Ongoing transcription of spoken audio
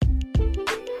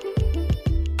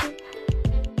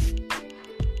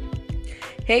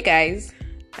Hey guys,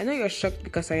 I know you're shocked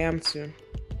because I am too.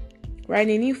 We're in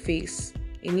a new phase,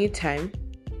 a new time.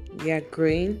 We are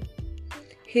growing,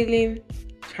 healing,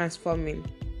 transforming.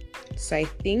 So I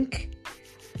think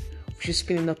we should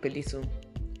spin it up a little.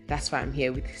 That's why I'm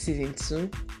here with season 2,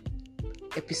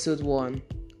 episode 1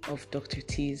 of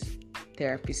Dr.T's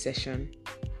therapy session.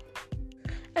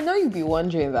 I know you'll be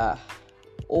wondering that,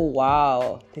 oh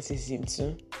wow, this is season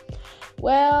 2.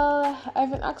 Well,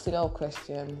 I've been asked a lot of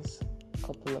questions.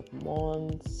 Couple of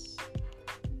months,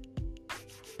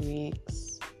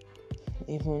 weeks,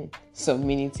 even some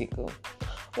minutes ago.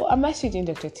 Well, am I still doing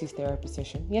Dr. T's therapy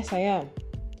session? Yes, I am.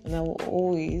 And I will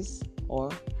always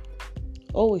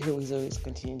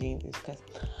continue doing this because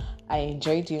I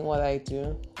enjoy doing what I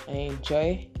do. I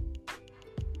enjoy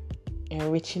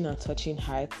enriching and touching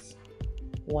hearts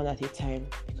one at a time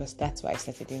because that's why I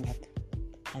started doing that.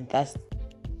 And that's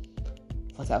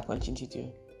what I'll continue to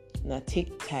do. And I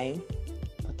take time,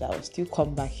 but I will still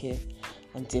come back here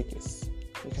and do this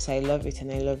because I love it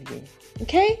and I love you.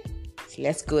 Okay? So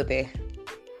let's go there.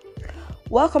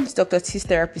 Welcome to Dr. T's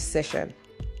therapy session,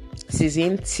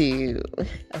 season 2.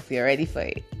 If you're ready for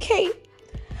it. Okay?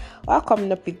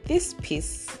 Welcome up with this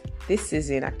piece, this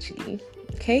season actually.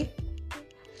 Okay?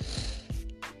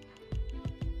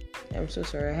 I'm so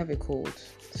sorry, I have a cold.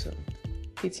 So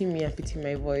pity me and pity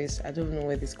my voice. I don't know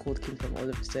where this cold came from all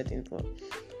of a sudden, but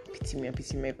pity me and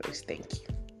pity my voice. Thank you.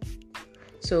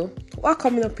 So, while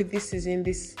coming up with this season,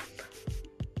 this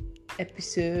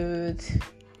episode,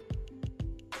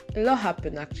 a lot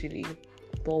happened actually.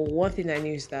 But one thing I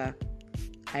knew is that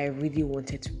I really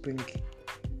wanted to bring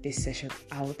this session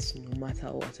out no matter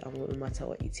what and no matter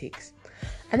what it takes.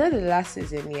 I know the last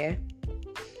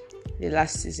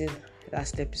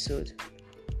episode,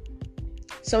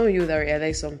 some of you that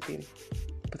realized something,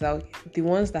 but the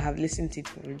ones that have listened to it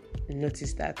will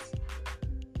notice that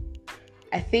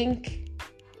I think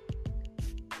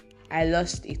I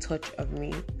lost a touch of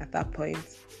me at that point.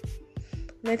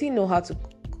 And I didn't know how to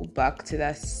go back to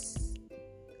that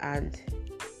and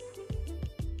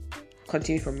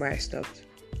continue from where I stopped.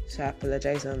 So I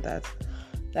apologize on that.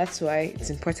 That's why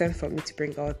it's important for me to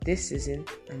bring out this season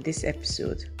and this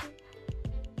episode,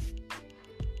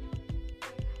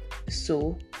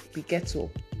 so we get to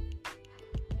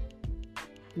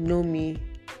know me,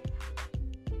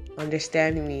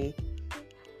 understand me,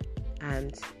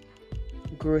 and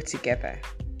grow together.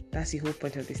 That's the whole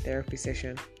point of this therapy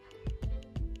session.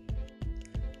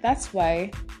 That's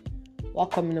why, while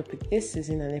coming up with this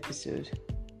season and episode,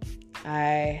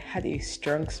 I had a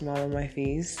strong smile on my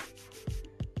face.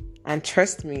 And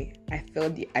trust me, I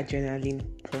felt the adrenaline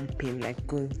pumping, like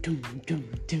going doom, doom,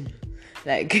 doom.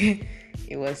 Like,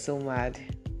 it was so mad.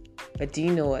 But do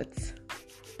you know what?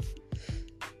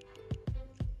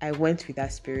 I went with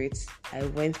that spirit. I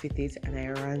went with it and I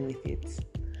ran with it.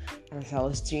 And as I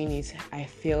was doing it, I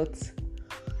felt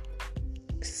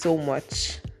so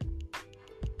much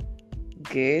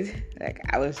good. Like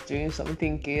I was doing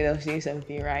something good. I was doing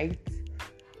something right.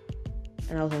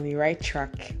 And I was on the right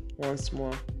track once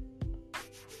more.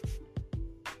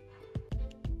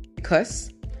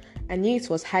 Because I knew it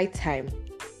was high time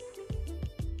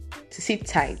to sit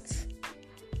tight,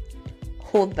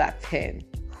 hold that pen,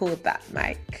 hold that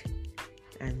mic,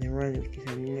 and then run with it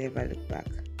and never look back.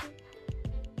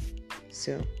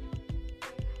 So,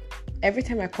 every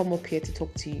time I come up here to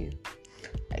talk to you,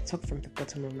 I talk from the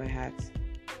bottom of my heart.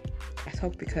 I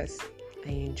talk because I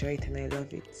enjoy it and I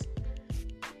love it.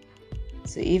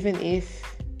 So even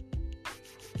if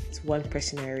it's one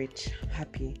person I reach, I'm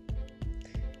happy.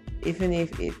 Even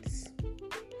if it's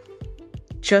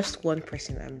just one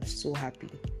person, I'm so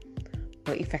happy.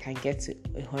 But if I can get to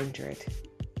 100,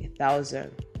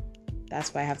 1,000,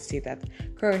 that's why I have to say that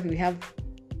currently we have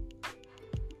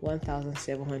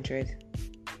 1,700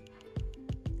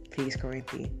 please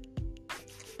currently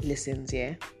listens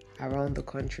around the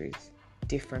countries,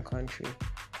 different countries.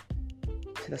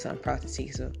 So that's what I'm proud to say.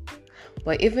 So,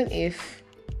 but even if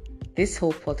this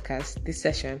whole podcast, this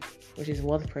session, which is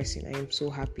one person, I am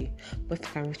so happy. But if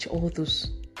I can reach all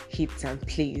those hits and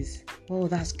plays, well,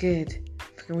 that's good.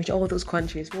 If I can reach all those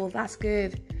countries, well, that's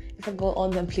good. If I go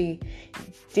on and play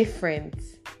different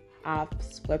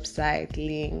apps, website,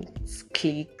 links,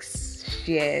 clicks,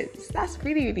 shares, that's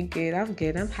really, really good. I'm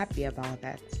good. I'm happy about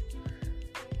that.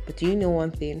 But do you know one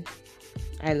thing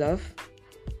I love?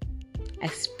 I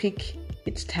speak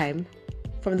each time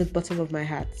from the bottom of my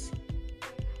heart.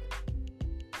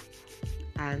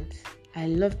 And I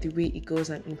love the way it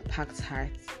goes and impacts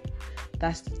hearts.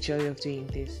 That's the joy of doing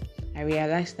this. I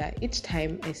realize that each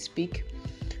time I speak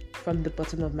from the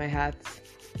bottom of my heart,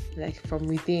 like from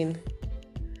within,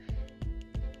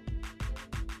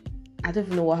 I don't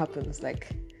even know what happens. Like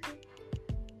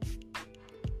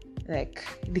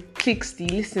the clicks, the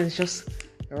listens just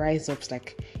rise up.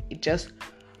 Like it just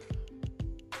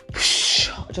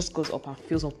goes up and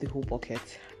fills up the whole bucket.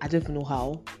 I don't even know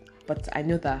how, but I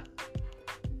know that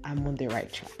I'm on the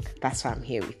right track. That's why I'm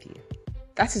here with you.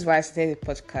 That is why I started the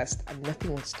podcast, and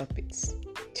nothing will stop it.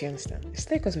 Do you understand? It's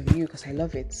not because of you, because I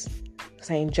love it,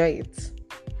 because I enjoy it.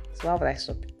 So why would I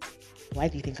stop it? Why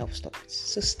do you think I will stop it?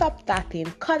 So stop that thing,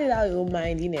 cut it out of your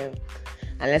mind, and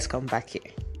let's come back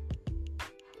here.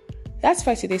 That's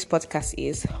why today's podcast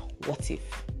is What If?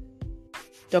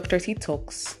 Dr.T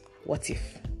talks What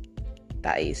If.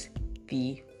 That is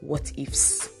the what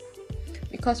ifs.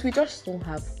 Because we just don't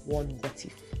have one what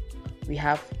if. We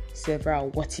have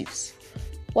several what ifs.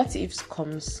 What ifs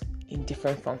comes in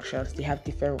different functions. They have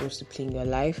different roles to play in your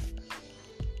life.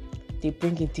 They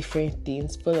bring in different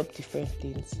things, fill up different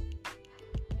things,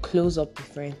 close up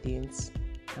different things,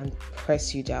 and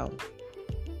press you down.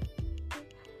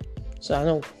 So I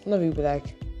know a lot of people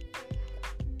like,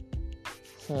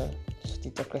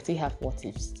 did Dr.T have what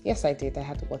ifs? Yes, I did. I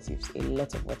had what ifs, a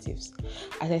lot of what ifs.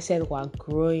 As I said, we're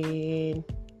growing,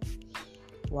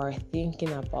 we're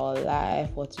thinking about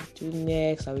life, what to do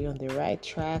next. Are we on the right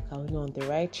track? Are we not on the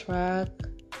right track?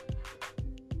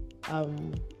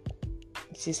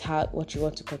 This is what you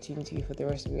want to continue to do for the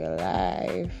rest of your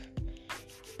life.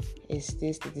 Is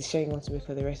this the decision you want to make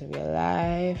for the rest of your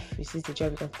life? Is this the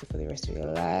job you want to do for the rest of your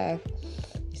life?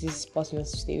 Is this the spot you want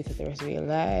to stay with for the rest of your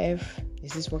life?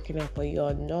 Is this working out for you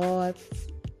or not?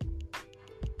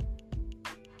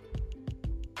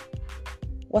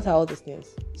 What are all these things?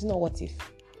 It's not what if.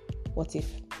 What if?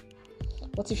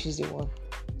 What if she's the one?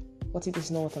 What if this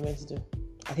is not what I'm meant to do?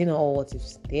 I think not all what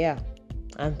ifs. They are.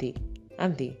 Aren't they?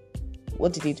 Aren't they?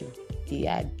 What did they do? They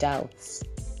are doubts.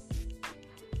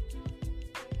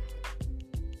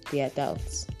 They are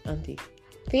doubts, aren't they?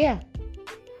 They are.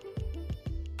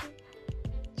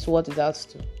 So what do doubts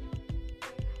do?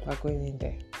 We're going in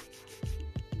there.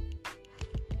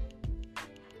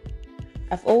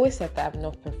 I've always said that I'm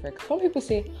not perfect. Some people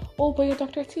say, oh, but you're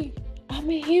Dr. T.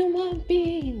 I'm a human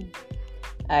being.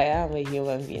 I am a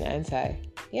human being, aren't I?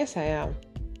 Yes, I am.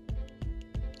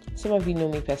 Some of you know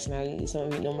me personally. Some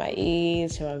of you know my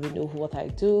age. Some of you know what I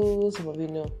do. Some of you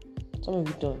know. Some of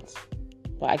you don't.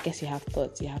 But I guess you have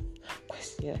thoughts. You have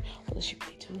questions. What does she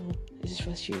really do? Is this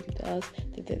what she really does?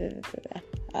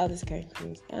 All these kind of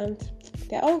things. And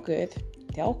they're all good.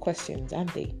 They're all questions,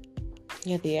 aren't they?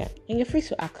 Yeah, they are. And you're free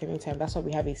to ask anytime. That's why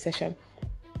we have a session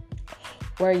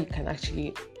where you can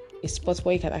actually, a spot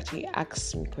where you can actually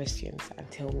ask me questions and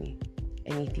tell me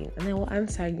anything. And I will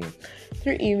answer you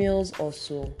through emails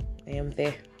also. I am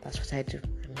there. That's what I do.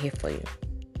 I'm here for you.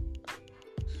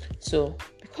 So,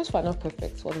 because we're not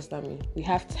perfect, what does that mean? We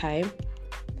have time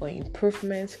for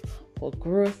improvement, for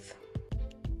growth,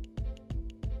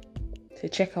 to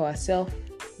check ourselves,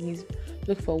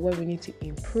 look for where we need to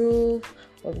improve,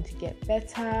 where we need to get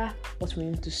better, what we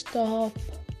need to stop.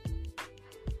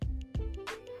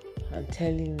 I'm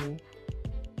telling you,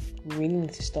 we really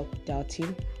need to stop doubting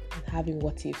and having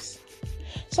what ifs.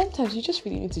 Sometimes you just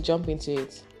really need to jump into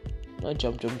it. Not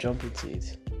jump into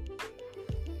it.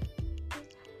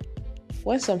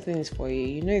 When something is for you,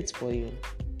 you know it's for you.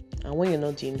 And when you're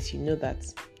not doing it, you know that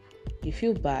you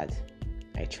feel bad.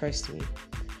 I trust me.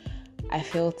 I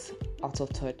felt out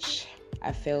of touch.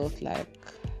 I felt like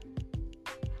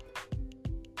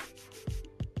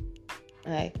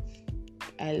I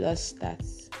lost that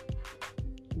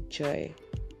joy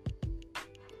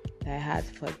that I had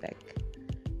for like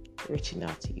reaching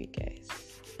out to you guys.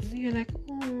 And you're like,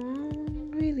 oh,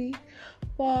 really?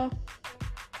 Well,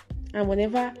 and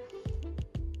whenever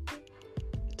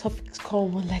topics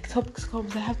come,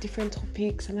 I have different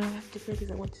topics and I have different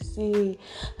things I want to say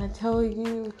and tell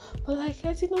you, but like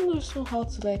I did not know how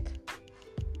to like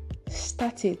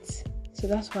start it. So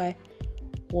that's why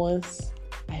once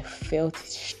I felt it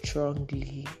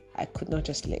strongly, I could not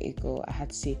just let it go. I had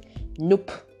to say,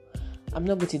 nope, I'm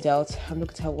not going to doubt, I'm not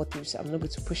going to have what ifs, I'm not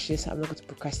going to push this, I'm not going to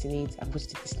procrastinate, I'm going to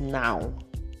do this now,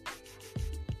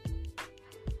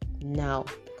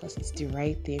 because it's the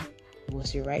right thing, it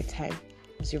was the right time,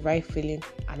 it was the right feeling,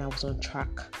 and I was on track.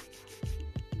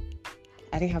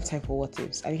 I didn't have time for what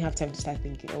ifs. I didn't have time to start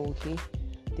thinking, oh, okay,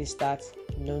 this, that,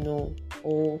 no,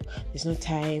 oh, there's no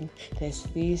time, there's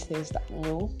this, there's that.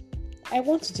 No, I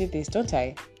want to do this, don't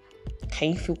I?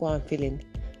 Can you feel what I'm feeling?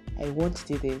 I want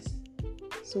to do this.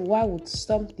 So why would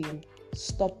something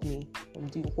stop me from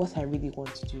doing what I really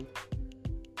want to do?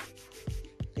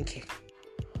 Okay.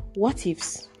 What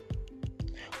ifs?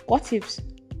 What ifs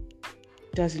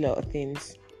does a lot of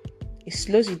things. It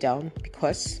slows you down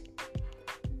because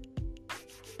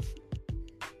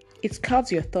It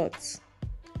clouds your thoughts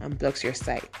and blocks your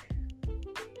sight.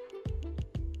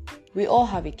 We all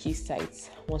have a key sight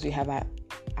once we have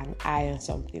an eye on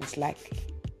something. It's like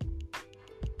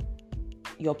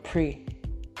your prey.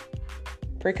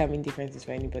 Prey can mean different things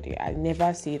for anybody. I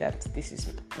never say that this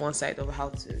is one side of how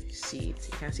to see it.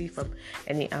 You can see it from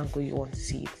any angle you want to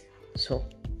see it. So,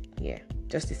 yeah,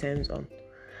 just depends on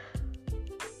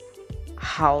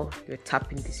how you're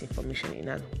tapping this information in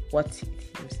and what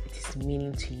it is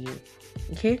meaning to you.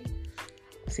 Okay?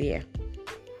 So, yeah.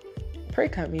 Prey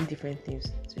can mean different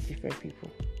things to different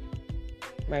people.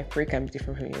 My prey can be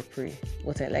different from your prey.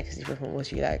 What I like is different from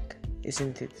what you like,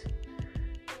 isn't it?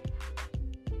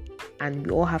 And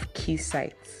we all have key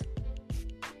sights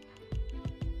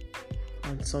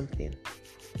on something.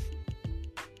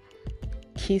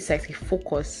 Key sights, a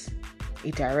focus,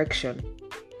 a direction.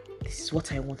 This is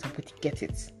what I want. I'm going to get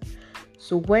it.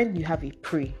 So when you have a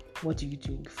prey, what do?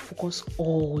 You focus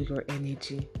all your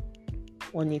energy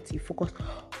on it. You focus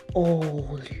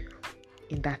all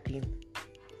in that thing.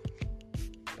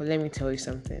 But let me tell you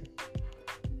something.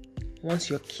 Once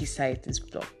your key sight is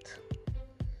blocked,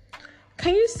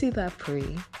 can you see that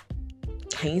prey?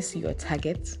 Can you see your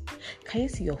target? Can you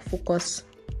see your focus?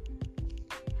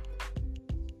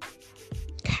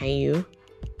 Can you?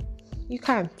 You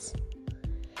can't.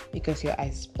 Because your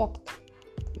eyes is blocked.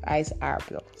 Your eyes are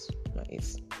blocked. Your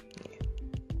eyes. Yeah.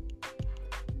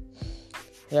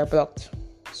 They're blocked.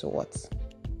 So what?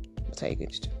 What are you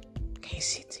going to do? Can you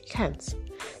see it? You can't.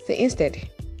 So instead,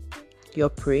 your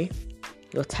prey,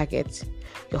 your target,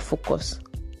 your focus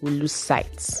will lose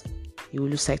sight. You will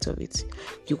lose sight of it.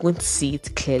 You won't see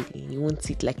it clearly. You won't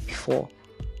see it like before.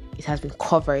 It has been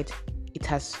covered. It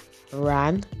has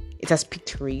ran. It has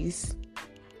picked rays.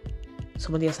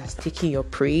 Somebody else has taken your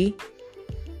prey.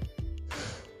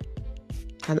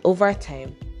 And over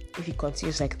time, if it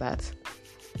continues like that,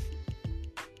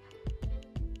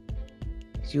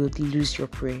 you would lose your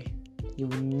prey. You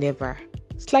will never.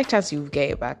 Slight chance you will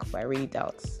get it back, but I really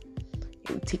doubt. It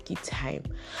will take you time.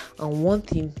 And one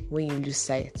thing, when you lose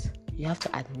sight, you have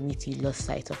to admit you lost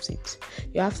sight of it.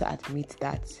 You have to admit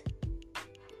that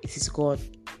it is gone.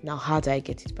 Now, how do I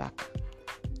get it back?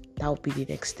 That will be the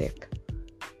next step.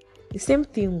 The same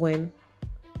thing when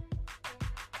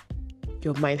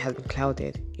your mind has been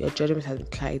clouded, your judgment has been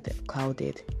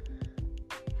clouded.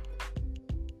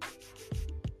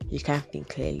 You can't think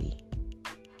clearly.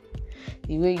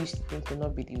 The way you used to think will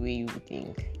not be the way you would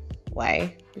think.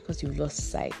 Why? Because you've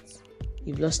lost sight.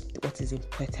 You've lost what is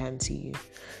important to you.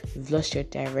 You've lost your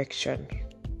direction.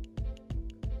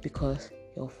 Because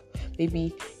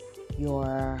maybe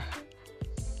you're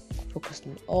focused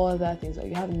on all other things. Or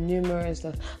you have numerous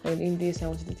stuff. I'm doing this, I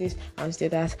want to do this, I want to do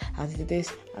that, I want to do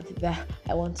this, I want to do that.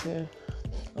 I want to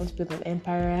build an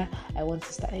empire. I want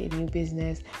to start a new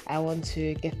business. I want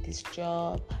to get this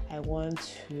job. I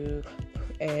want to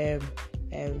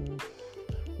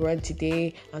run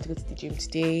today. I want to go to the gym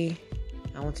today.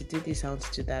 I want to do this. I want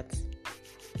to do that.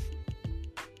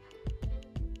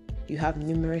 You have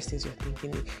numerous things you're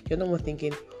thinking. You're no more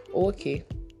thinking, oh, okay,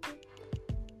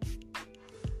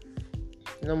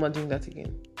 no more doing that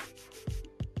again.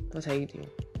 What are you doing?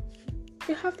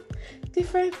 You have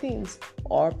different things.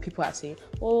 Or people are saying,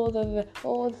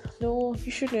 oh no,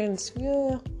 you shouldn't.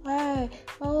 Yeah, why?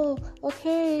 Oh,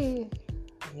 okay.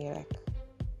 And you're like,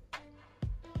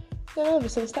 then all of a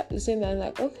sudden start saying that,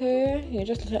 like, okay, you're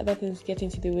just letting other things get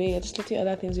into the way. You're just letting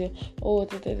other things get, oh,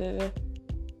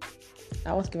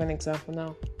 I want to give an example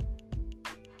now.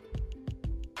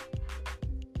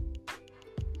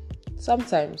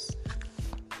 Sometimes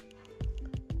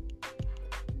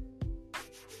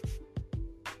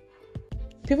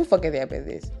people forget their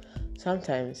birthdays.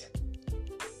 Sometimes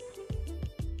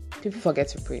people forget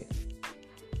to pray.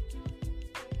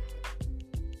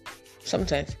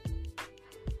 Sometimes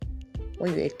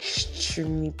when you're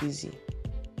extremely busy,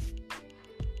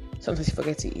 sometimes you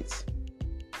forget to eat.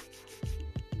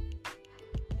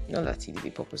 Not that you did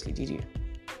it purposely, did you?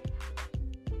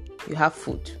 You have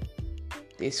food.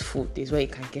 There's food. There's where you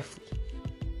can get food.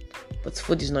 But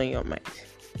food is not in your mind.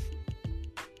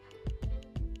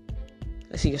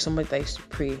 Let's say you're somebody that used to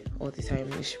pray all the time.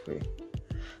 You used to pray.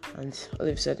 And all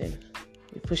of a sudden,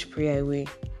 you push prayer away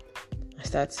and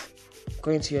start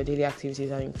going to your daily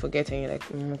activities and you forget and you're like,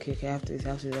 okay, I have to do this, I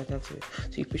have to do that, I have to do it.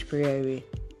 So you push prayer away.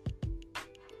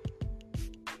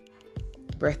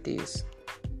 Birthdays.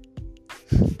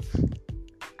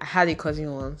 I had a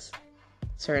cousin once.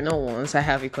 Sorry, not once. I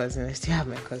have a cousin. I still have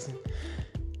my cousin.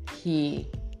 He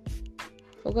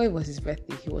forgot it was his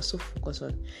birthday. He was so focused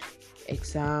on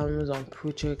exams, on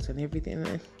projects and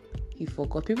everything. He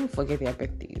forgot. People forget their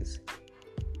birthdays.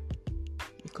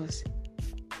 because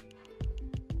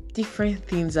different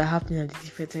things are happening at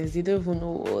different times. They don't even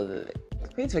know all the.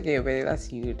 When you forget your birthday,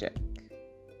 that's you, Jack.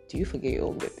 Do you forget your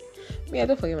own birthday? Me, I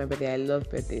don't forget my birthday. I love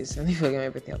birthdays. And if you forget my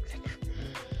birthday, I'll be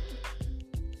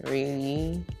like,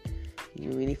 really?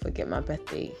 You really forget my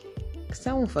birthday? Because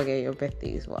I won't forget your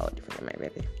birthday as well. You forget my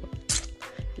birthday.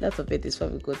 Lots of birthdays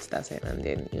probably go to that side, and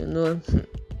then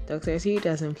Dr.T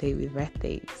doesn't play with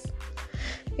birthdays.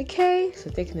 Okay, so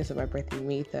taking this on my birthday,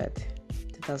 May 3rd,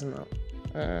 2000.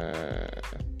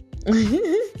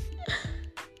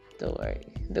 Don't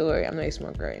worry, I'm not a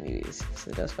smart girl anyways,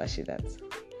 so just pass you that.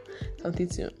 Something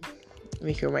to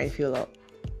make your mind feel a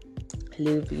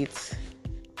little bit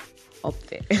up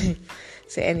there.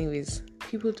 So anyways,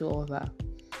 people do all that.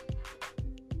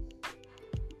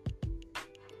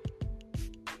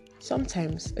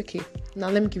 Sometimes, okay, now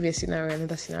let me give you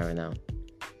another scenario now.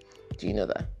 Do you know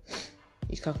that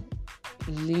you can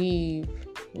live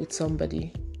with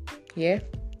somebody, yeah?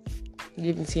 You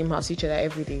live in the same house, each other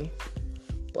every day,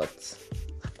 but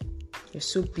you're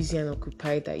so busy and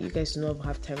occupied that you guys do not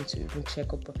have time to even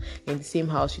check up in the same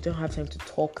house. You don't have time to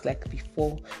talk like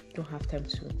before. You don't have time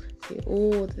to say,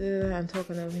 oh, I'm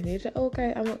talking everything. You're like,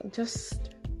 okay,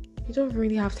 you don't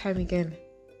really have time again.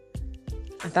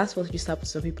 And that's what used to happen to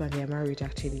some people and they're married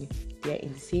actually. They're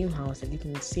in the same house, they're living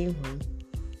in the same home,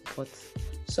 but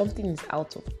something is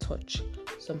out of touch.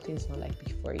 Something's not like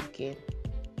before again.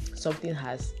 Something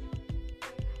has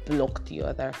blocked the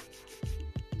other.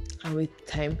 And with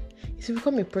time, it will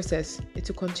become a process. It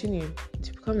will continue.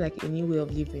 It will become like a new way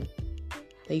of living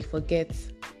that you forget.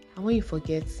 And when you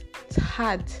forget, it's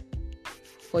hard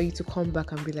for you to come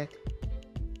back and be like,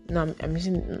 no, I'm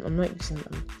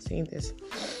saying this.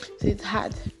 So it's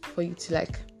hard for you to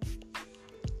like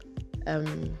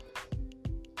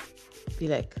be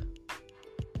like,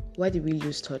 why did we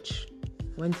lose touch?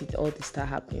 When did all this start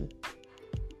happening?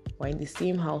 We're in the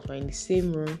same house, we're in the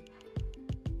same room,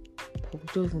 but we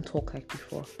don't even talk like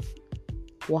before.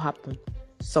 What happened?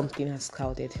 Something has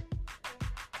clouded.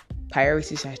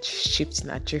 Priorities are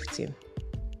shifting, are drifting.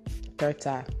 Thoughts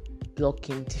are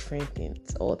blocking different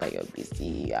things. All that you're busy,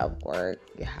 you have work,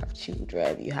 you have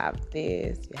children, you have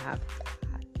this, you have that.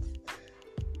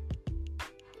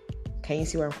 Can you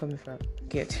see where I'm coming from?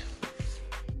 Good.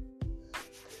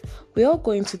 We all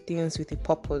go into things with a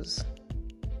purpose.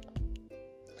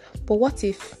 But what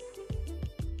if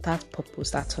that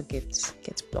purpose, that target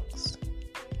gets blocked?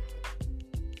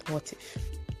 What if?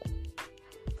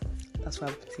 That's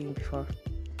what I've been saying before.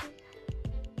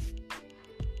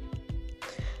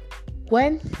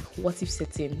 When what if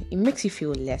sets in, it makes you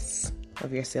feel less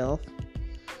of yourself.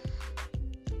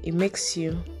 It makes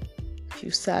you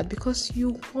feel sad because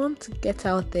you want to get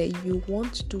out there. You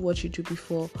want to do what you do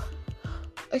before.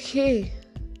 Okay,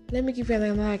 let me give you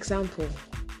another example.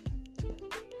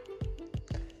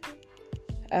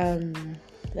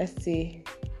 Let's say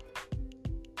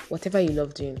whatever you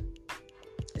love doing.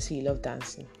 Let's say you love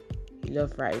dancing, you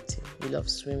love writing, you love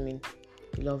swimming,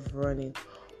 you love running,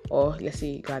 or let's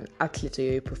say you're an athlete or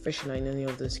you're a professional in any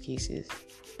of those cases.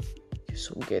 You're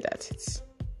so good at it,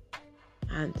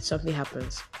 and something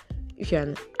happens. If you're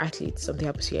an athlete, something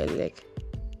happens to your leg.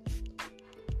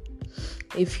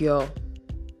 If you're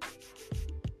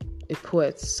a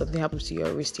poet, something happens to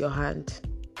your wrist, your hand.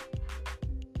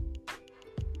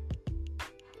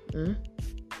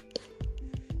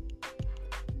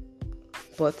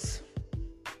 But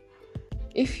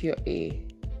if you're an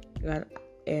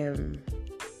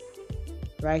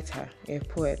writer, you're a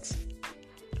poet,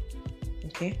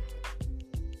 okay?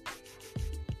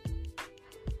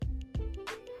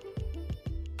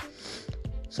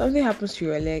 Something happens to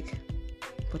your leg,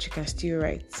 but you can still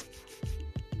write.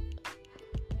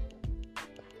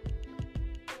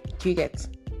 Do you get?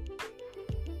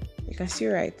 You can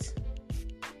still write,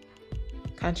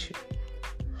 can't you?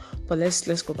 But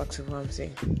let's go back to what I'm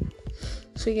saying.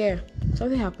 So yeah,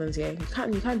 something happens here. You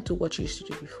can't do what you used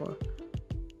to do before.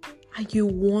 And you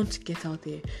want to get out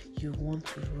there. You want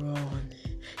to run.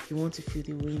 You want to feel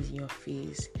the wind in your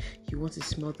face. You want to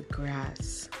smell the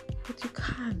grass. But you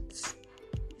can't.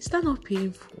 Is that not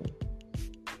painful?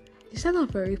 Is that not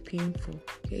very painful?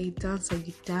 You're a dancer,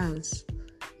 you dance.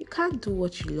 You can't do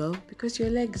what you love because your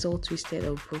leg is all twisted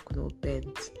or broken or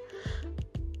bent.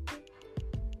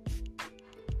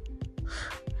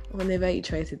 Whenever you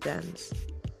try to dance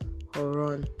or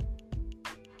run,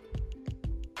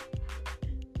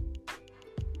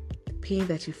 the pain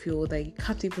that you feel that you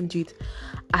can't even do it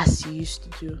as you used to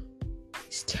do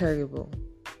is terrible,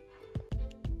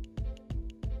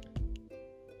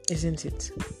 isn't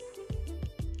it?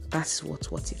 That's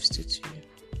what ifs do to you.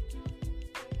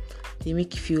 They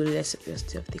make you feel less of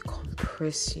yourself. They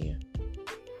compress you.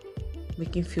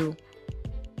 Make you feel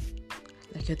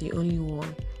like you're the only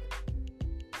one.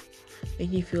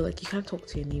 Make you feel like you can't talk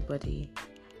to anybody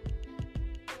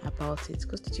about it.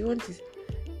 Because do you want to?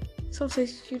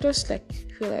 Sometimes you just like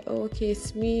feel like, oh, okay,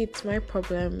 it's me, it's my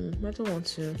problem. I don't want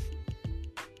to.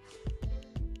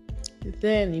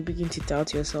 Then you begin to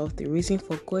doubt yourself. The reason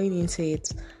for going into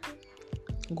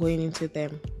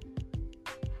them.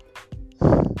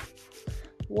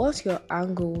 Once your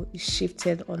angle is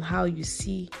shifted on how you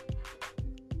see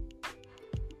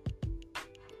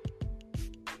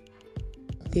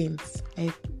things,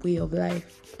 a way of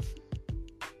life,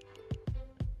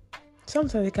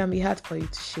 sometimes it can be hard for you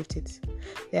to shift it.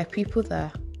 There are people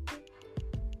that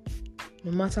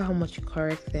no matter how much you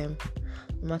correct them,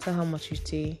 no matter how much you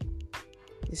say,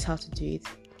 this is how to do it,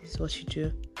 this is what you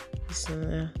do, this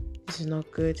is not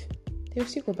good, they'll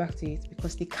still go back to it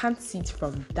because they can't see it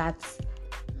from that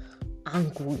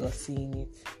angle you're seeing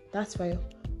it. That's why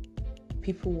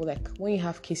people will, like, when you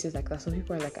have cases like that, some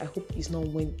people are like, I hope it's not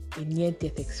when a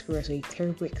near-death experience or a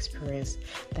terrible experience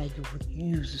that you would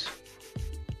use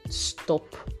to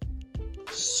stop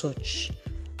such.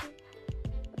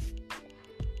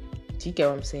 Do you get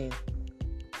what I'm saying?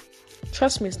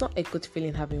 Trust me, it's not a good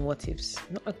feeling having what ifs.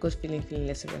 Not a good feeling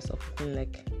less of yourself. Feeling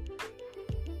like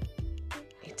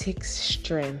it takes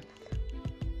strength,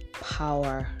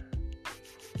 power,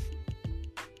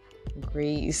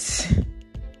 grace,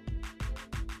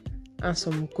 and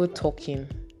some good talking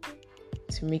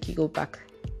to make you go back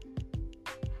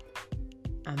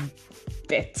and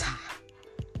better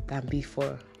than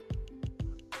before.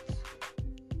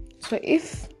 So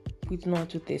if we do not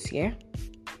do this,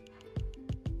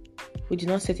 we do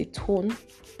not set a tone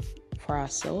for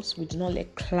ourselves, we do not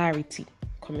let clarity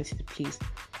come into the place,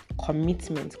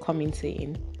 commitment come into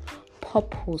it,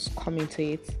 purpose come into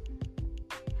it,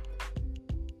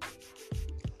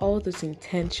 all those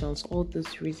intentions, all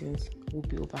those reasons will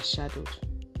be overshadowed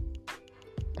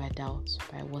by doubts,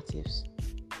 by what ifs,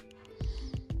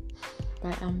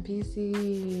 by I'm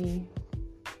busy,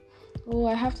 oh,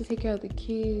 I have to take care of the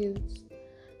kids,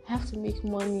 I have to make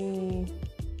money,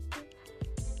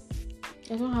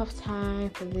 I don't have time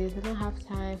for this, I don't have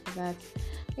time for that.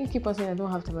 You keep on saying I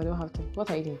don't have time. What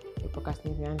are you doing? You're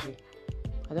procrastinating, Andrew.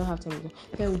 I don't have time.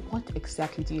 Then what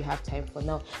exactly do you have time for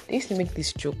now? They used to make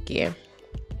this joke, They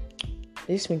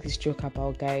used to make this joke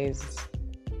about guys.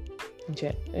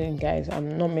 Guys,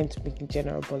 I'm not meant to make it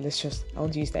general, but I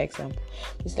want to use that example.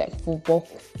 It's like football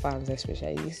fans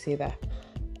especially. You say that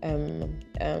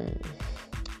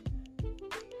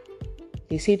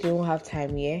they say they don't have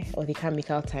time, or they can't make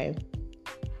out time,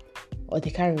 or they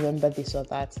can't remember this or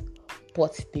that,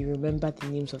 but they remember the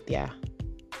names of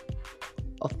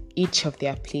each of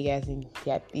their players in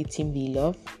the team they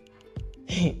love.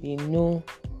 They know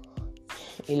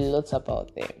a lot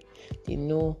about them. They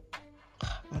know,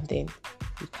 and then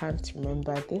you can't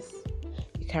remember this,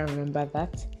 you can't remember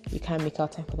that, you can't make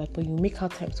out time for that, but you make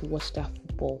out time to watch that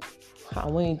football.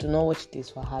 And when you do not watch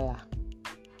this, wahala.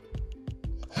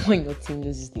 When your team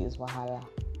loses this, wahala.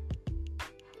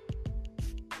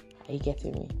 Are you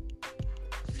getting me?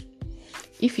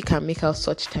 If you can make out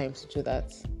such time to do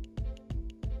that,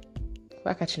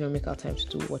 why can't you not make out time to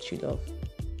do what you love,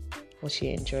 what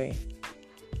you enjoy?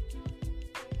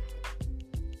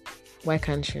 Why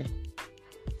can't you?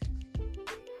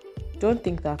 Don't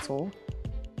think that's all.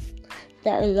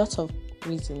 There are a lot of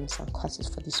reasons and causes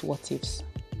for these what ifs.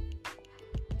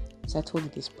 So I told you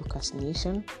there's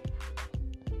procrastination.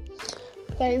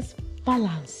 There is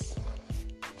balance.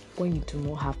 When you do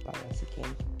not have balance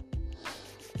again.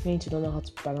 When you do not know how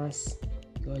to balance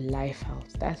your life out.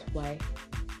 That's why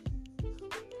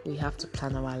we have to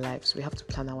plan our lives. We have to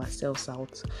plan ourselves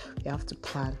out. We have to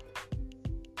plan,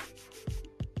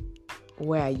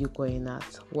 where are you going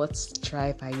at? What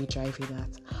drive are you driving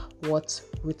at? What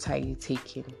route are you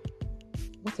taking?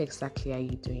 What exactly are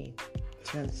you doing?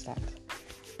 Do you understand?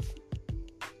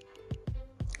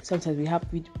 Sometimes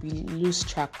we lose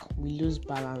track, we lose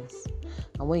balance.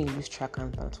 And when you lose track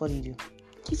and balance, what do? You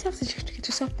just have to get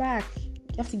yourself back.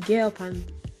 You have to get up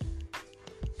and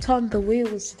turn the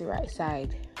wheels to the right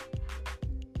side.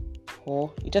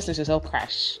 Or you just let yourself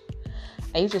crash.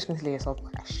 Are you just going to let yourself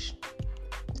crash?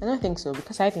 I don't think so,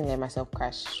 because I didn't let myself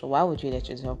crash. So why would you let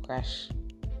yourself crash?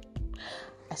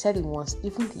 I said it once,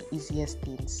 even the easiest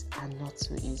things are not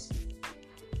so easy.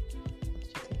 What do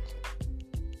you think?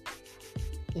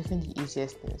 Even the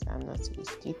easiest things are not so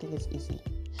easy. Do you think it's easy?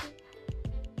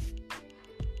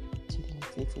 Do you think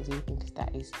it's easy? Do you think it's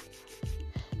that easy?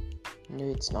 No,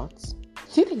 it's not.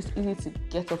 Do you think it's easy to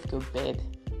get off your bed,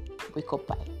 wake up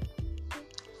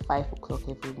by 5 o'clock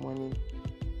every morning,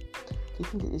 do you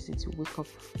think it's easy to wake up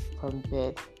from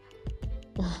bed,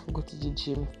 go to the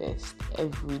gym first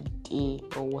every day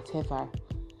or whatever?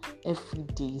 Every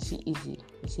day, is it easy?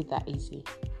 Is it that easy?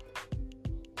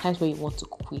 Times where you want to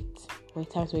quit, or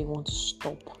times where you want to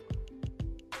stop.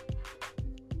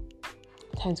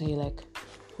 Times where you're like,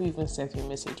 who even sent me a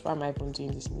message? Why am I even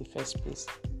doing this in the first place?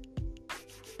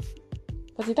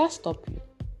 But did that stop you?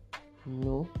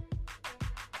 No.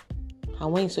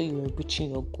 And when you saw you were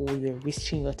reaching your goal, you were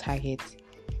reaching your target,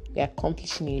 you're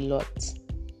accomplishing a lot,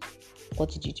 what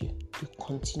did you do? You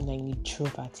continued and you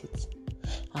drove at it.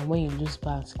 And when you lose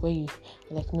balance, where you're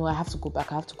like, no, I have to go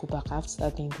back, I have to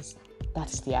start doing this.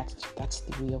 That's the attitude, that's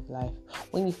the way of life.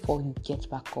 When you fall, you get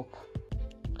back up.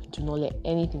 Do not let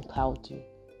anything cloud you.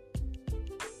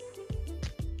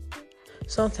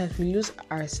 Sometimes we lose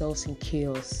ourselves in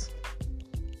chaos,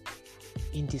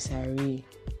 in disarray,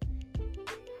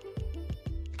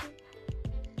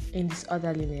 in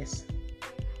disorderliness.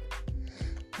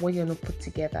 When you're not put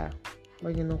together,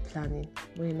 when you're not planning,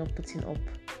 when you're not putting up,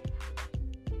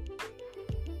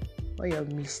 when you're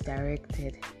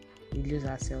misdirected, we lose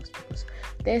ourselves because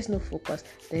there is no focus,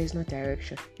 there is no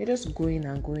direction. You're just going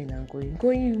and going and going.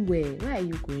 Going where? Where are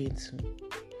you going to?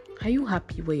 Are you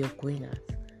happy where you're going at?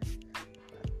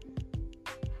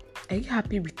 Are you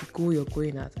happy with the goal you're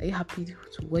going at? Are you happy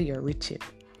to where you're reaching?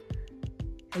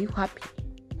 Are you happy?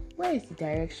 Where is the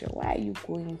direction? Where are you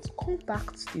going to? Come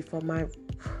back to the former.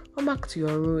 Come back to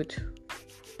your road.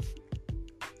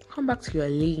 Come back to your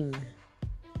lane.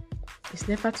 It's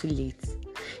never too late.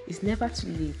 It's never too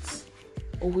late.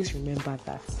 Always remember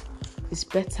that. It's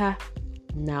better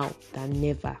now than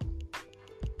never.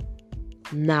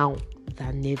 Now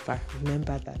than never.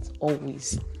 Remember that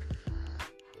always.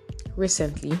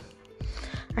 Recently,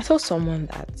 I told someone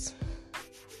that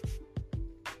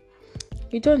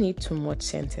you don't need too much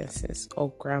sentences or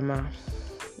grammar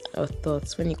or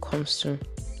thoughts when it comes to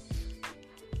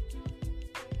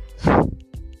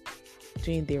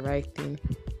doing the right thing,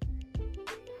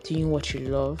 doing what you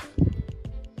love,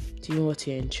 doing what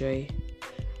you enjoy,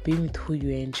 being with who you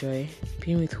enjoy,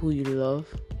 being with who you love,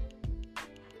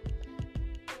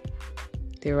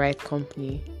 the right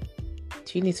company.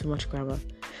 Do you need too much grammar?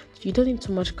 You don't need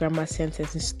too much grammar,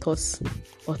 sentences, thoughts,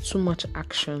 or too much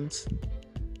actions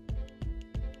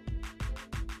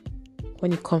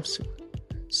when it comes to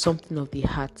something of the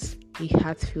heart, a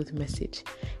heart-filled message,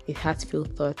 a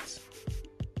heart-filled thought.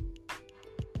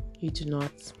 You do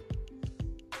not.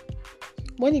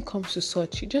 When it comes to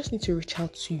such, you just need to reach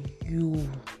out to you.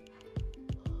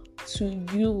 To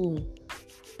you.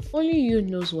 Only you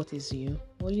knows what is you.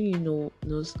 Only you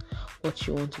knows what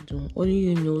you want to do. Only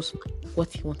you knows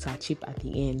what you want to achieve at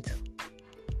the end.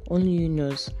 Only you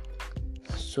knows.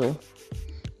 So,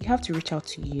 you have to reach out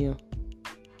to you.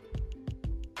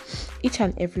 Each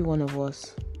and every one of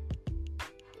us.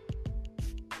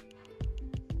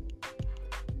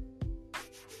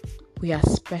 We are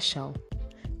special.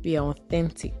 We are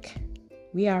authentic.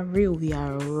 We are real. We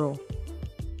are raw.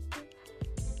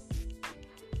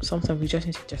 Sometimes we just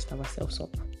need to dust ourselves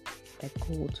up like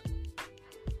gold.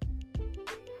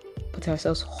 Put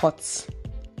ourselves hot.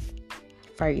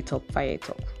 Fire it up.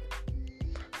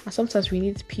 And sometimes we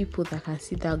need people that can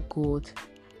see that gold,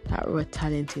 that raw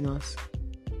talent in us.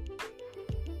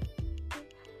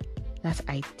 That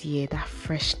idea, that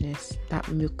freshness, that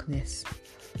milkness.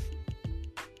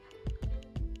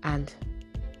 And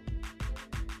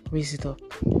raise it up.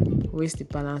 Raise the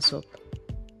balance up.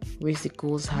 Raise the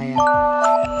goals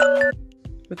higher.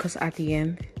 Because at the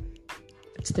end,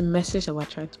 it's the message that we're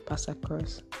trying to pass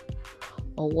across,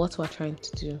 or what we're trying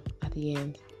to do at the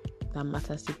end, that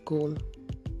matters. The goal.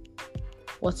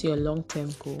 What's your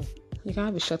long-term goal? You can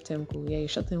have a short-term goal. Yeah, your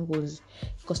short-term goal is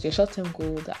because your short-term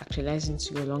goal that actualizes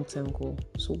into your long-term goal.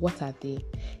 So what are they?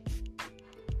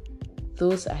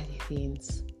 Those are the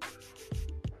things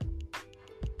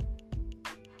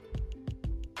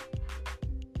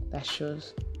that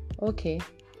shows, okay,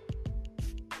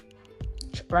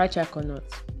 right track or not.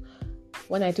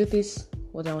 When I do this,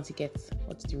 what do I want to get?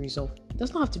 What's the result? It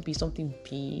does not have to be something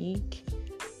big.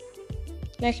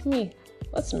 Like me,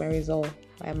 what's my result?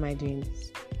 Why am I doing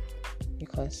this?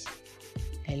 Because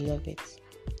I love it.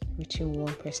 Reaching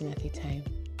one person at a time.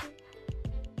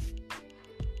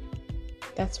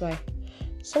 That's why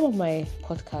some of my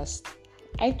podcasts,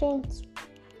 I don't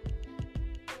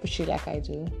push it like I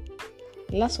do.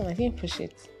 The last one, I didn't push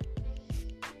it.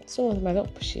 Some of them I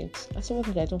don't push it. And some of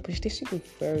them I don't push, they still do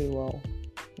very well.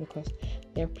 Because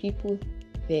there are people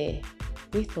there,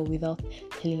 with or without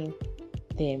telling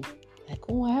them, like,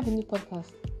 oh, I have a new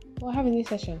podcast. Oh, I have a new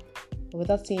session. But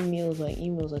without seeing mails or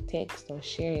emails or text or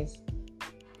shares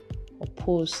or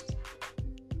posts,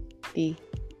 they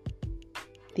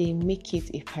make it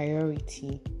a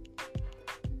priority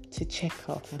to check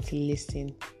out and to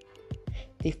listen.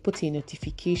 They've put a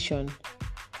notification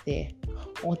there,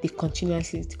 or they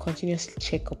continuously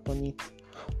check up on it,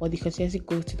 or they continuously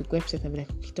go to the website and be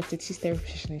like, okay, Dr. T's therapy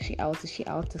session, is she out? Is she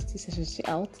out? Dr. T session, is she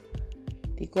out?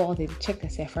 They go out, they check their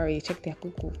Safari, they check their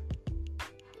Google,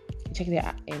 they check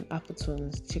their Apple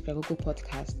Tunes, they check their Google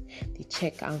Podcast, they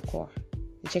check Anchor,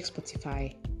 they check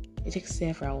Spotify, they check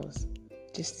severals,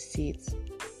 just to see it.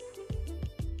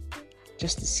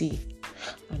 Just to see.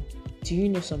 And do you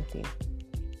know something?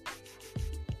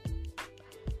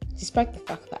 Despite the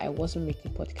fact that I wasn't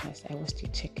making podcasts, I was still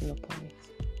checking up on it.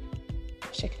 I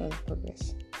was checking on the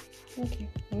progress. Okay,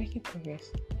 I'm making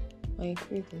progress. I'm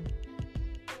increasing.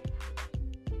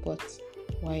 But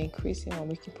while increasing, I'm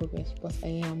making progress. But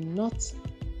I am not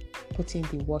putting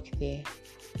the work there.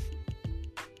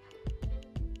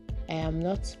 I am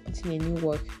not putting any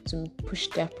work to push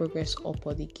that progress up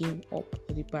or the game up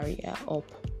or the barrier up.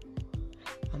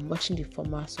 I'm watching the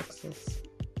former success.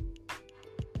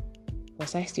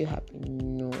 Was I still happy?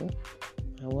 No,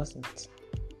 I wasn't.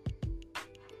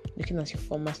 Looking at your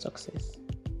former success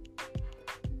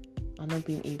and not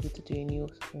being able to do a new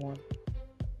one.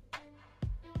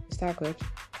 Is that good?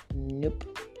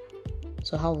 Nope.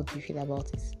 So how would you feel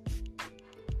about it?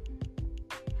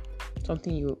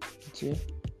 Something you do,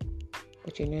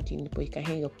 but you're not doing it, but you can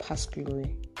hear your past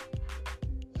glory.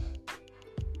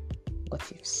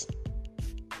 What ifs?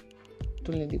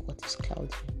 Don't let the what ifs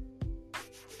cloud you.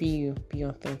 Be you, be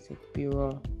authentic, be raw,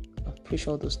 and push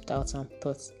all those doubts and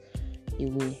thoughts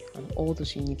away, and all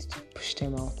those you need to push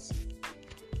them out.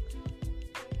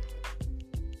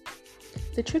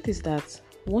 The truth is that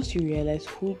once you realize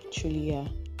who you truly are,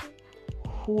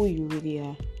 who you really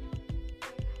are,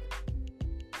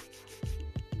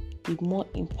 the more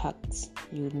impact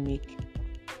you would make.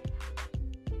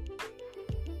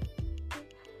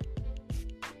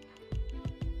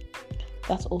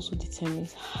 That also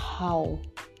determines how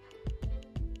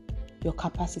your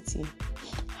capacity,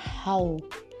 how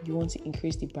you want to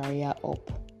increase the barrier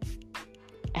up.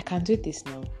 I can do this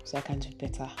now, so I can do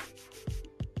better.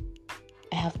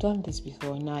 I have done this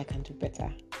before, now I can do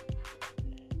better.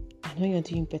 And when you're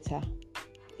doing better,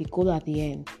 the goal at the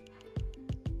end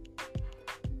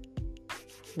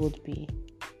would be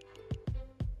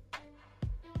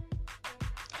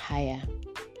higher.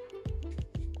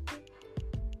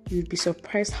 You'd be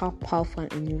surprised how powerful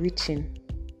and enriching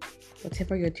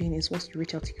whatever you're doing is once you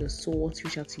reach out to your soul, once you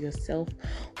reach out to yourself,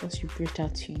 once you reach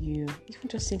out to you. Even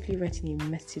just simply writing a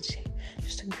message,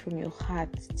 just talking from your heart.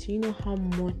 Do you know how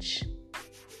much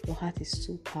your heart is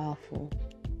so powerful?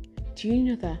 Do you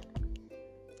know that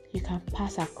you can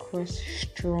pass across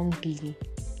strongly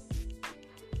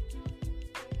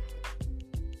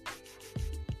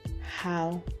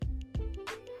how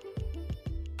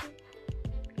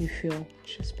you feel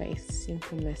just by a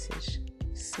simple message?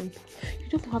 Simple. You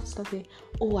don't have to start saying,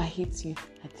 oh, I hate you,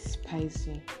 I despise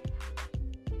you.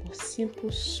 But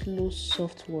simple, slow,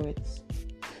 soft words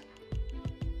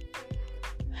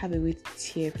have a way to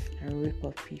tear and rip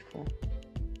off people.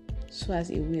 So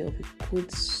as a way of a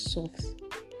good, soft,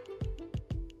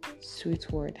 sweet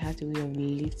word has a way of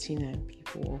lifting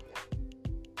people up.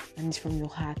 And it's from your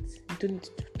heart. You don't need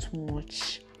to do too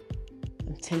much.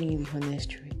 I'm telling you the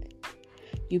honest truth.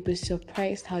 You'll be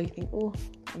surprised how you think, oh,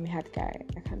 I'm a hard guy.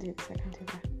 I can't do this, I can't do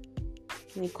that.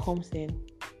 When it comes in,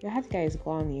 your hard guy is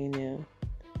gone, you know.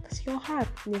 Because your heart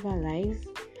never lies.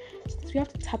 So we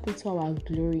have to tap into our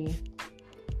glory.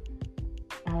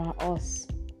 Our us.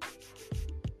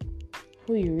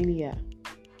 Who you really are.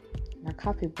 You're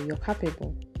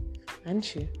capable.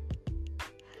 Aren't you?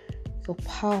 You're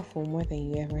powerful more than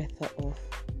you ever thought of.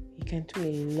 You can do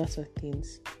a lot of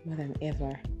things more than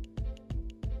ever.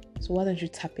 So why don't you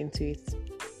tap into it?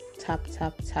 Tap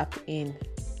in.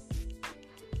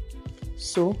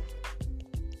 So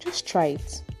just try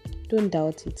it. Don't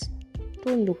doubt it.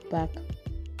 Don't look back.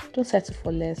 Don't settle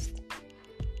for less.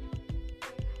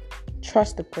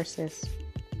 Trust the process.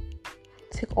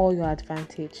 Take all your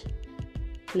advantage.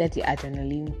 Let the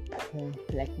adrenaline pump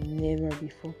like never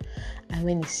before. And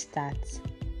when it starts,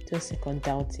 don't second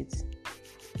doubt it.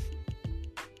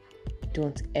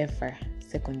 Don't ever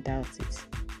second doubt it.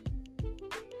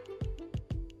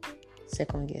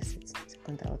 Second guess it.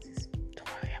 Second doubt it. Don't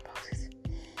worry about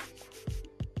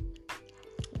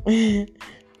it.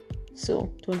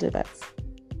 So don't do that.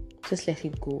 Just let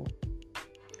it go.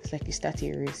 It's like you start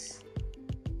a race.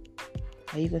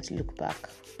 Are you going to look back?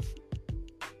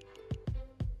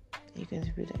 Are you going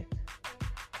to be like,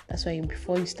 That's why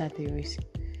before you start the race,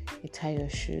 you tie your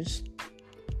shoes.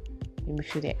 You make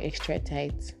sure they're extra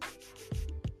tight.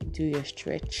 You do your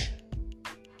stretch.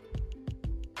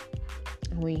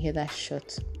 And when you hear that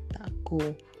shot, that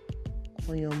goal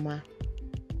on your mark,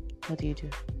 what do?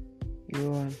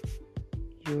 You run.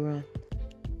 You run.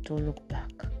 Don't look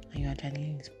back. And your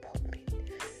adrenaline is pumping.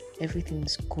 Everything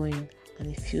is going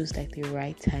and it feels like the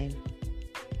right time.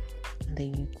 And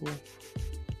then you go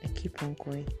and keep on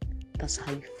going. That's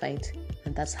how you fight.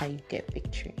 And that's how you get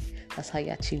victory. That's how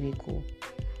you achieve a goal.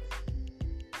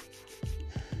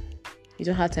 You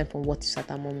don't have time for what is at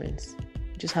that moment.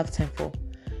 You just have time for,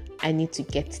 I need to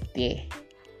get there.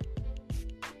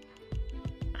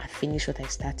 I finish what I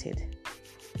started.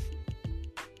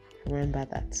 Remember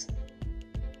that.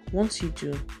 Once you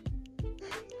do,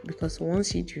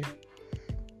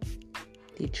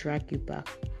 they drag you back.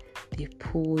 They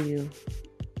pull you.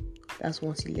 That's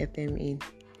once you let them in.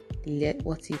 They let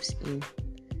what ifs in.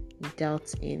 The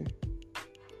doubts in.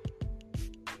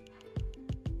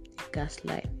 The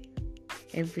gaslight.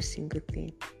 Every single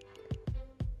thing.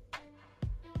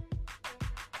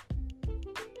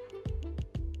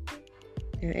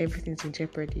 And everything's in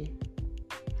jeopardy.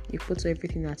 You put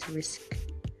everything at risk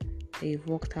that you've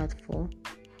worked hard for,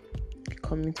 the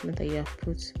commitment that you have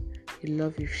put, the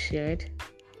love you've shared.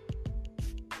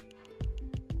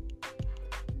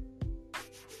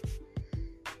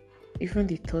 Even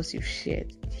the thoughts you've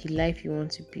shared, the life you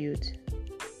want to build.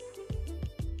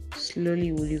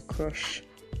 Slowly will you crush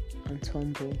and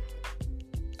tumble.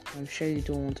 I'm sure you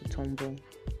don't want to tumble.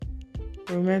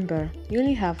 Remember, you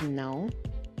only have now.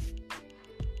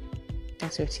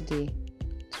 That's your today,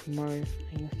 tomorrow,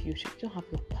 and your future. You don't have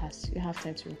your past. You have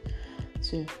time to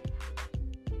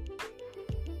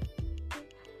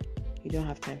you don't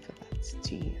have time for that,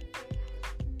 do you?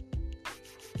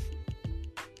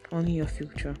 Only your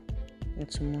future, your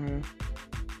tomorrow.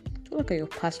 Don't look at your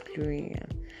past glory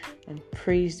and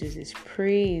praise this.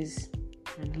 Praise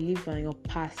and live on your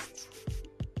past.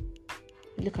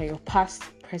 Look at your past,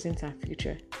 present, and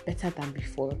future better than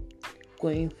before,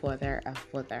 going further and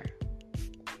further.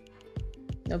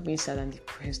 Not being sad and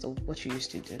depressed of what you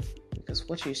used to do, because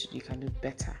what you used to do you can do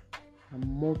better and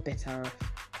more better off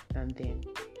than then.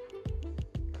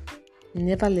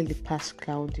 Never let the past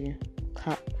cloud you,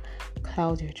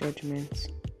 cloud your judgment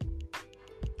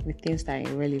with things that are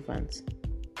irrelevant.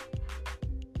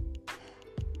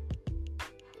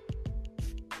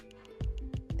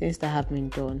 Things that have been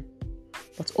done.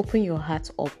 But open your heart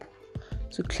up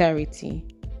to clarity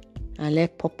and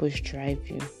let purpose drive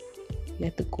you.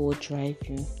 Let the goal drive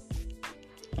you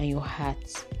and your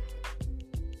heart.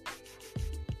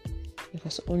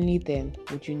 Because only then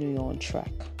would you know you're on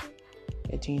track.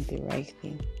 You're doing the right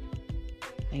thing.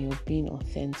 And you're being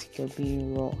authentic, you're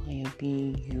being raw, and you're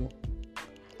being you.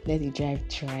 Let the drive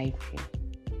you.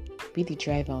 Be the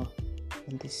driver on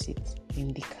the seat,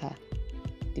 in the car,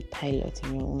 the pilot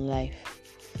in your own life.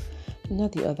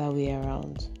 Not the other way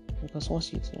around. Because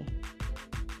once you do,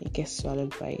 it gets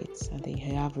swallowed by it, and then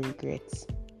you have regrets.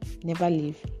 Never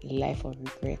live a life of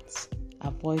regrets.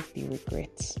 Avoid the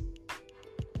regrets.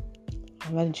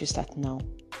 And why don't you start now?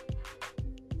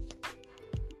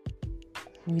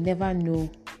 We never know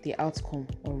the outcome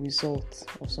or result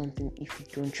of something if you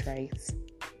don't try it.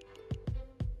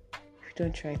 If you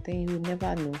don't try it, then you will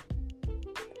never know,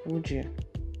 would you?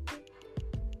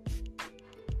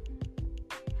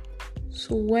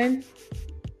 So when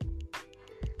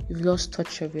you've lost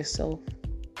touch of yourself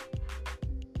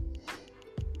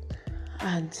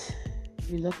and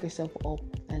you lock yourself up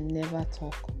and never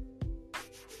talk,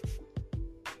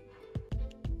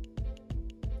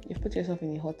 you've put yourself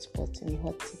in a hot spot, in a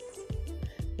hot seat.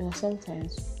 Because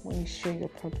sometimes when you share your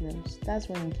problems, that's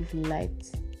when you give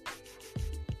light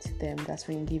to them. That's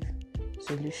when you give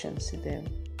solutions to them.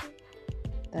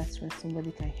 That's when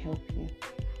somebody can help you.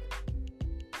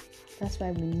 That's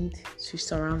why we need to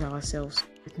surround ourselves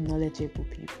with knowledgeable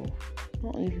people.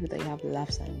 Not only people that you have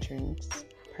laughs and drinks,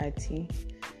 party.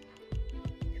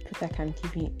 People that can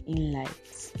give you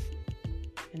insights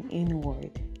and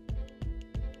inward.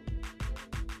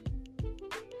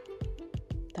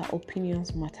 That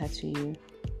opinions matter to you.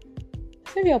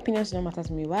 So if your opinions don't matter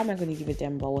to me, why am I going to give a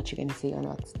damn about what you're going to say or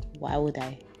not? Why would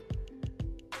I?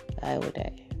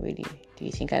 Really? Do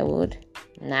you think I would?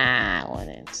 Nah, I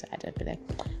wouldn't. I don't be like,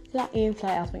 fly in,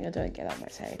 fly out when you don't get out my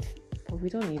side. But we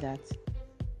don't need that.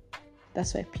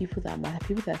 That's why people that matter,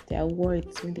 people that their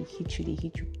words, when they hit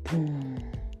you, boom.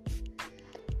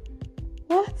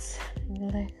 What? And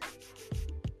you're like,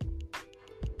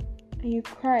 and you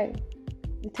cry.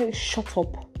 They tell you, shut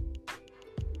up.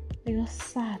 And you're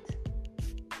sad.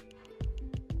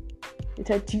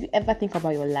 Do you ever think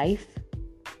about your life?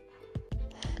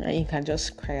 And you can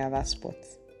just cry at that spot.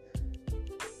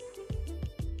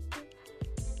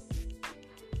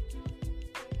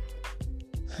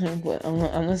 But I'm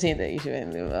not saying that you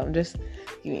shouldn't do it. I'm just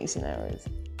giving you scenarios.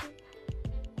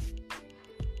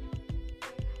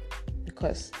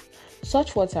 Because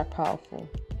such words are powerful.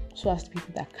 So as the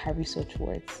people that carry such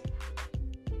words.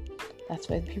 That's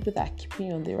why the people that are keeping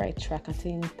you on the right track and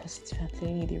telling you positive and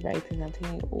telling you the right things and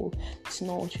telling you, oh, it's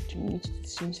not what you do, you need to do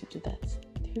this, you need to do that.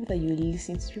 The people that you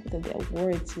listen to, people that their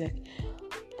words, like,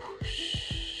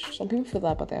 push. Some people feel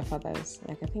that about their fathers.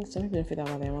 Like, I think some people don't feel that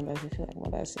about their mothers. They feel like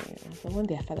mothers saying it. But when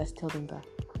their fathers tell them that,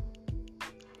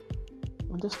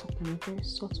 I'm just talking in a very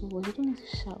subtle voice. You don't need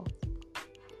to shout.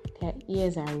 Their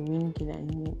ears are ringing and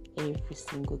ringing every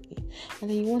single day. And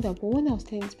then you wonder, but when I was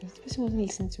telling this person wasn't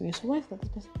listening to me. So why is that this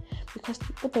person? Because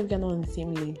both of you are not on the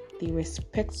same lane. They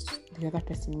respect the other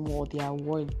person more. Their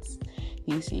words,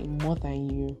 they say more than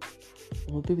you.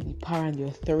 Or maybe the power and the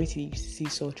authority you see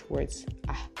such words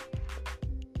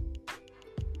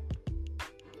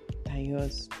than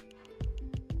yours.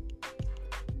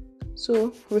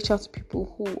 So reach out to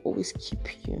people who will always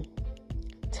keep you,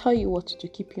 tell you what to do,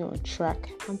 keep you on track,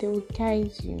 and they will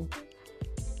guide you.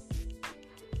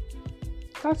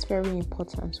 That's very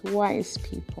important. Wise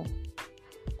people.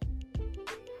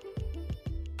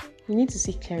 You need to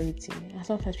seek clarity, and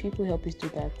sometimes people help you do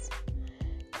that.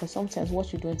 Because sometimes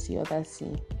what you don't see, others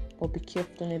see. But be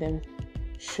careful, don't let them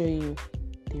show you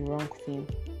the wrong thing.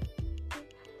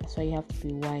 That's why you have to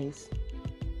be wise.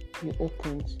 Be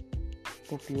open,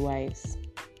 but be wise.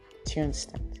 Do you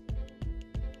understand?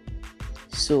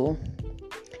 So,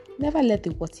 never let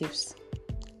the what ifs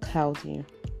cloud you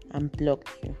and block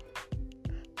you.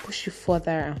 Push you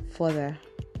further and further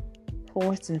for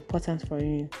what's important for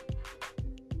you,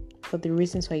 for the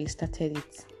reasons why you started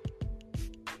it.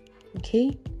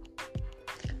 Okay?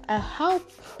 I hope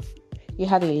you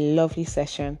had a lovely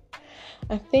session,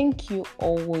 and thank you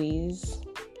always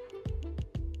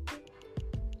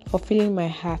for filling my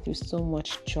heart with so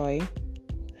much joy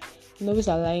and always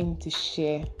allowing me to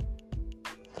share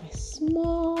my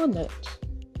small knowledge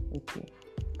with you,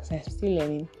 because I'm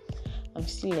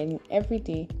still learning every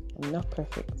day. I'm not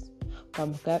perfect, but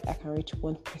I'm glad I can reach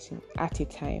one person at a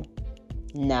time.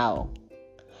 Now,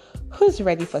 who's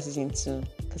ready for season 2?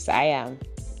 Because I am.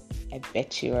 I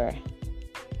bet you are.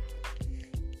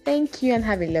 Thank you and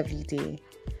have a lovely day.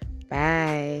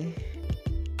 Bye.